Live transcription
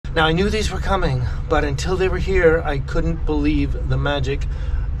Now, I knew these were coming, but until they were here, I couldn't believe the magic.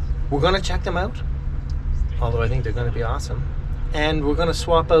 We're going to check them out, although I think they're going to be awesome. And we're going to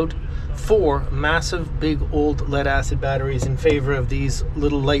swap out 4 massive, big, old lead-acid batteries in favor of these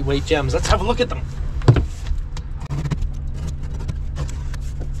little lightweight gems. Let's have a look at them.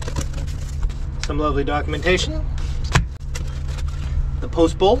 Some lovely documentation. The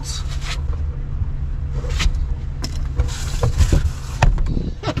post bolts.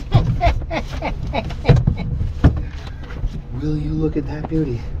 Will you look at that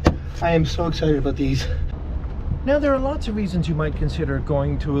beauty? I am so excited about these. Now, there are lots of reasons you might consider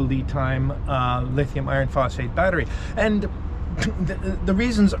going to a LiTime lithium iron phosphate battery, and the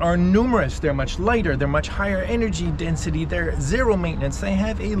reasons are numerous. They're much lighter, they're much higher energy density, they're zero maintenance, they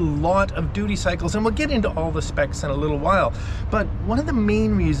have a lot of duty cycles, and we'll get into all the specs in a little while. But one of the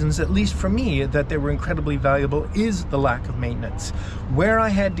main reasons, at least for me, that they were incredibly valuable is the lack of maintenance. Where I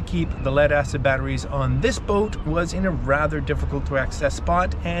had to keep the lead acid batteries on this boat was in a rather difficult to access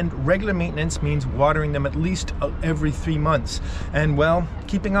spot, and regular maintenance means watering them at least every 3 months. And well,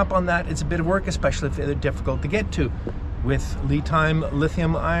 keeping up on that is a bit of work, especially if they're difficult to get to. With LiTime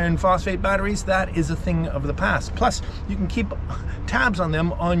lithium iron phosphate batteries, that is a thing of the past. Plus, you can keep tabs on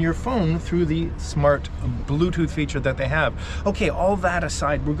them on your phone through the smart Bluetooth feature that they have. Okay, all that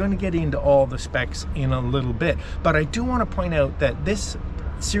aside, we're going to get into all the specs in a little bit, but I do want to point out that this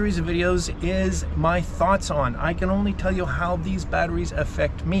series of videos is my thoughts on. I can only tell you how these batteries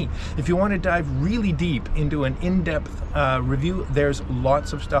affect me. If you want to dive really deep into an in-depth review, there's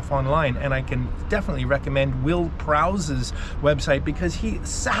lots of stuff online, and I can definitely recommend Will Prowse's website, because he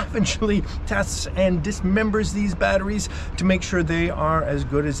savagely tests and dismembers these batteries to make sure they are as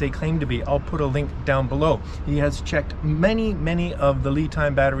good as they claim to be. I'll put a link down below. He has checked many of the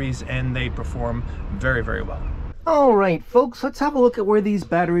LiTime batteries, and they perform very, very well. All right, folks, let's have a look at where these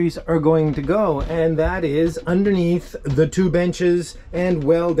batteries are going to go, and that is underneath the 2 benches and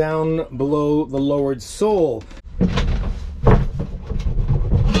well down below the lowered sole.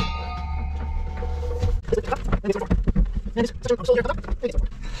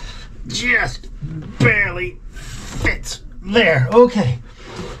 Just barely fits there. Okay,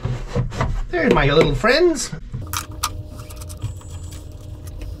 there's my little friends.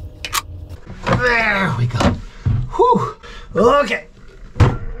 There we go. Whew. Okay.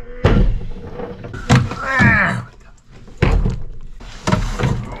 There we go.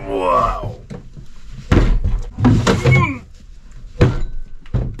 Whoa.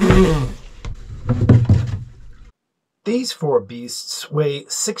 These 4 beasts weigh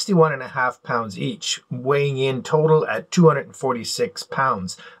 61.5 pounds each, weighing in total at 246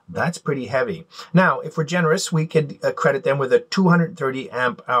 pounds. That's pretty heavy. Now, if we're generous, we could credit them with a 230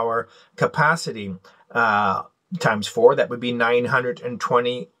 amp hour capacity. Times 4, that would be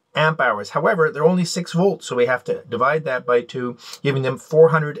 920 amp hours. However, they're only 6 volts, so we have to divide that by 2, giving them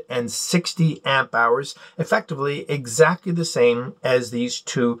 460 amp hours, effectively exactly the same as these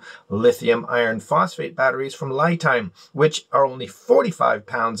 2 lithium iron phosphate batteries from LiTime, which are only 45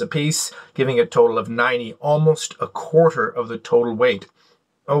 pounds apiece, giving a total of 90, almost a quarter of the total weight.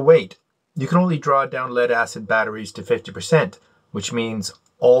 Oh wait, you can only draw down lead acid batteries to 50%, which means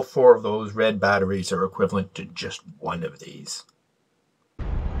all 4 of those red batteries are equivalent to just 1 of these.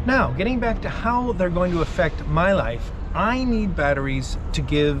 Now, getting back to how they're going to affect my life, I need batteries to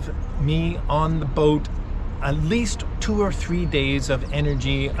give me on the boat at least 2 or 3 days of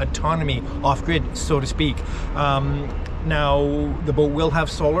energy autonomy off-grid, so to speak. Now, the boat will have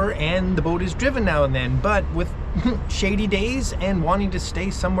solar, and the boat is driven now and then, but with shady days and wanting to stay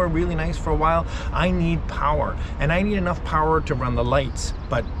somewhere really nice for a while, I need power, and I need enough power to run the lights,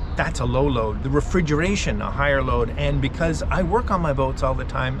 but that's a low load. The refrigeration, a higher load, and because I work on my boats all the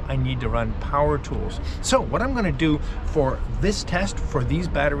time, I need to run power tools. So what I'm going to do for this test for these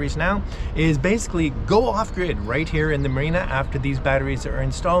batteries now is basically go off-grid right here in the marina after these batteries are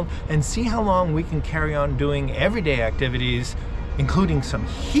installed, and see how long we can carry on doing everyday activities, including some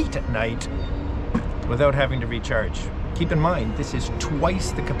heat at night, without having to recharge. Keep in mind, this is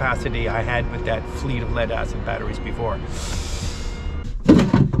twice the capacity I had with that fleet of lead acid batteries before.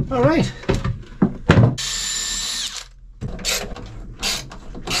 All right.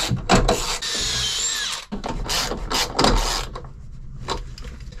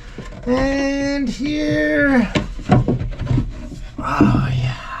 And here. Oh,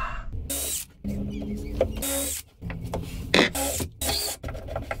 yeah.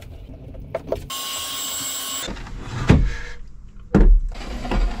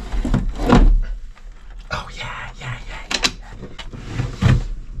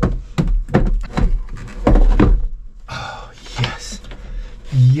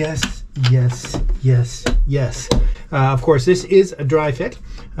 yes, yes, yes, yes. Of course, this is a dry fit,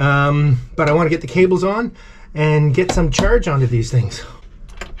 but I want to get the cables on and get some charge onto these things.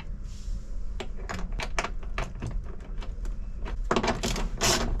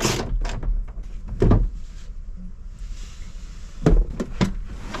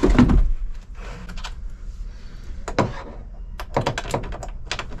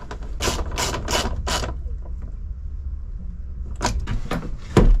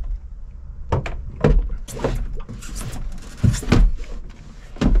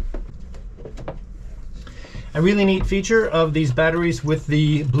 A really neat feature of these batteries with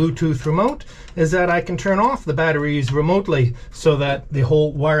the Bluetooth remote is that I can turn off the batteries remotely so that the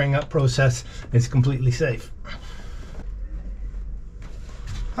whole wiring up process is completely safe.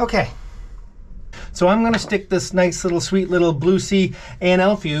 Okay, so I'm going to stick this nice little sweet little Blue Sea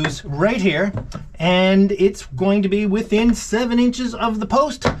A&L fuse right here, and it's going to be within 7 inches of the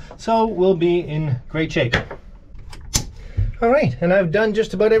post, so we'll be in great shape. All right, and I've done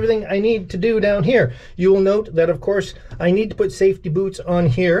just about everything I need to do down here. You will note that, of course, I need to put safety boots on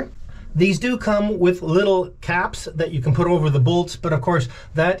here. These do come with little caps that you can put over the bolts, but of course,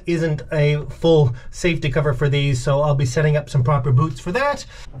 that isn't a full safety cover for these, so I'll be setting up some proper boots for that.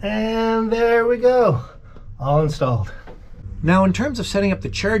 And there we go, all installed. Now, in terms of setting up the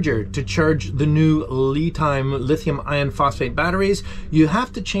charger to charge the new LiTime lithium iron phosphate batteries, you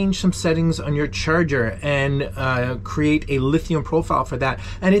have to change some settings on your charger and create a lithium profile for that.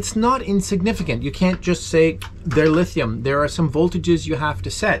 And it's not insignificant. You can't just say they're lithium. There are some voltages you have to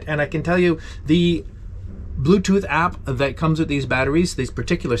set. And I can tell you the Bluetooth app that comes with these batteries, this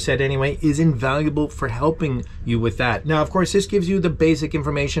particular set anyway, is invaluable for helping you with that. Now, of course, this gives you the basic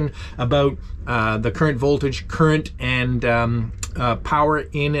information about the current voltage, current, and power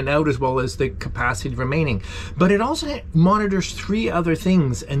in and out, as well as the capacity remaining. But it also monitors 3 other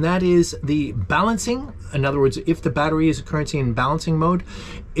things, and that is the balancing. In other words, if the battery is currently in balancing mode,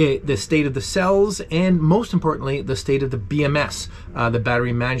 the state of the cells, and most importantly, the state of the BMS, the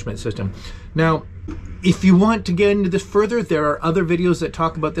battery management system. Now, if you want to get into this further, there are other videos that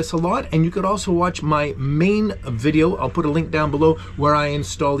talk about this a lot, and you could also watch my main video. I'll put a link down below where I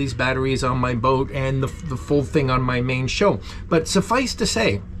install these batteries on my boat and the full thing on my main show. But suffice to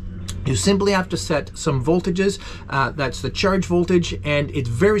say, you simply have to set some voltages. That's the charge voltage, and it's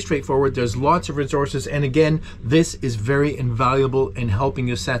very straightforward. There's lots of resources, and again, this is very invaluable in helping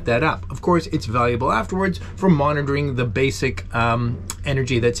you set that up. Of course, it's valuable afterwards for monitoring the basic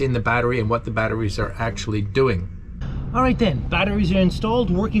energy that's in the battery and what the batteries are actually doing. All right then, batteries are installed,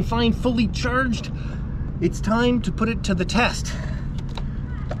 working fine, fully charged. It's time to put it to the test.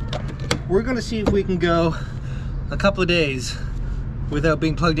 We're gonna see if we can go a couple of days without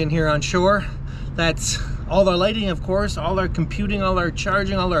being plugged in here on shore. That's all our lighting, of course, all our computing, all our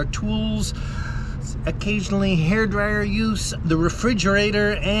charging, all our tools, occasionally hairdryer use, the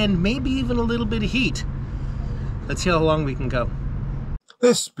refrigerator, and maybe even a little bit of heat. Let's see how long we can go.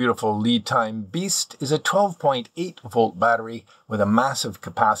 This beautiful LiTime beast is a 12.8 volt battery with a massive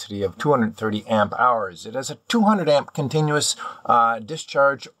capacity of 230 amp hours. It has a 200 amp continuous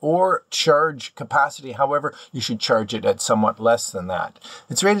discharge or charge capacity. However, you should charge it at somewhat less than that.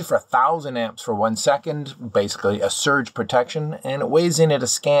 It's rated for 1,000 amps for 1 second, basically a surge protection, and it weighs in at a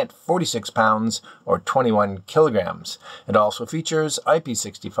scant 46 pounds or 21 kilograms. It also features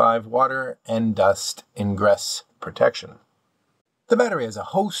IP65 water and dust ingress protection. The battery has a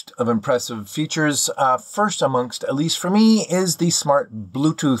host of impressive features. First amongst, at least for me, is the smart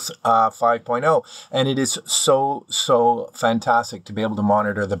Bluetooth 5.0, and it is so fantastic to be able to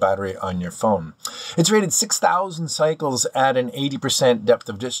monitor the battery on your phone. It's rated 6,000 cycles at an 80% depth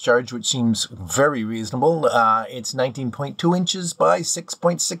of discharge, which seems very reasonable. It's 19.2 inches by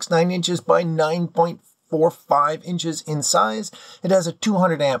 6.69 inches by 9.45 inches in size. It has a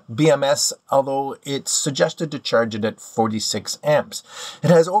 200 amp BMS, although it's suggested to charge it at 46 amps. It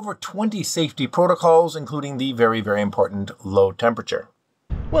has over 20 safety protocols, including the very important low temperature.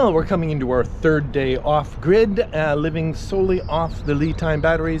 Well, we're coming into our 3rd day off-grid, living solely off the LiTime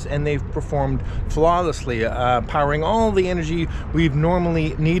batteries, and they've performed flawlessly, powering all the energy we've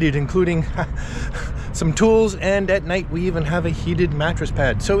normally needed, including some tools, and at night we even have a heated mattress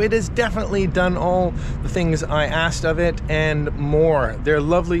pad. So it has definitely done all the things I asked of it and more. They're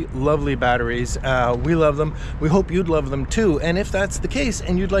lovely, lovely batteries. We love them. We hope you'd love them too. And if that's the case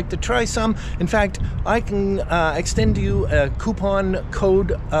and you'd like to try some, in fact, I can extend to you a coupon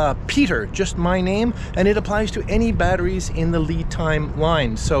code Peter, just my name, and it applies to any batteries in the LiTime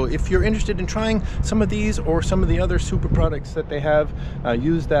line. So if you're interested in trying some of these or some of the other super products that they have,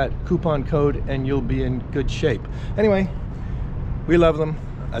 use that coupon code and you'll be in good shape. Anyway, we love them.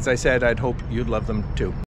 as I said, I'd hope you'd love them too.